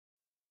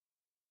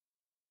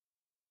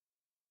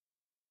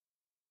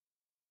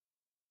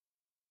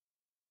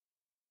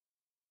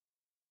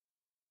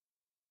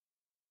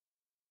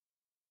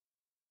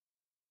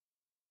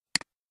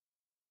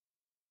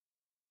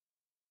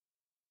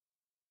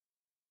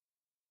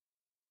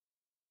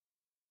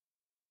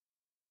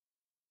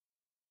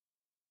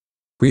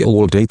We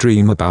all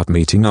daydream about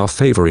meeting our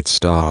favorite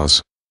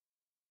stars.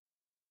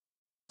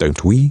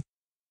 Don't we?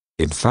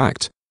 In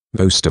fact,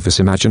 most of us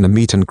imagine a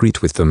meet and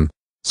greet with them.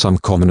 Some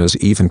commoners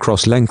even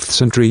cross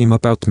lengths and dream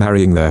about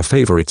marrying their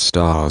favorite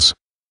stars.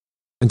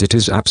 And it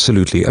is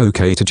absolutely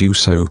okay to do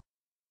so.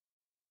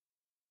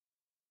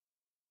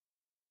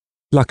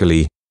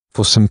 Luckily,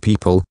 for some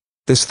people,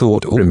 this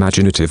thought or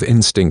imaginative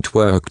instinct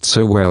worked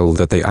so well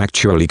that they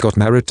actually got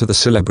married to the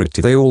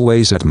celebrity they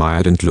always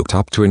admired and looked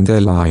up to in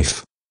their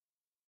life.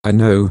 I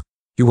know,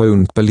 you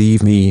won't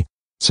believe me,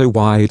 so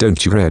why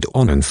don't you read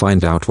on and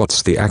find out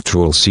what's the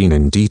actual scene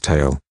in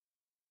detail.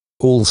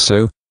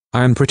 Also,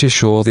 I am pretty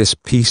sure this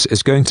piece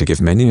is going to give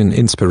many an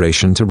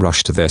inspiration to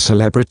rush to their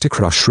celebrity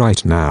crush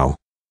right now.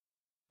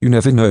 You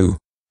never know,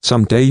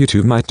 someday you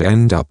too might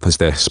end up as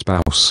their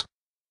spouse.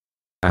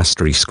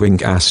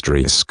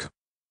 ****.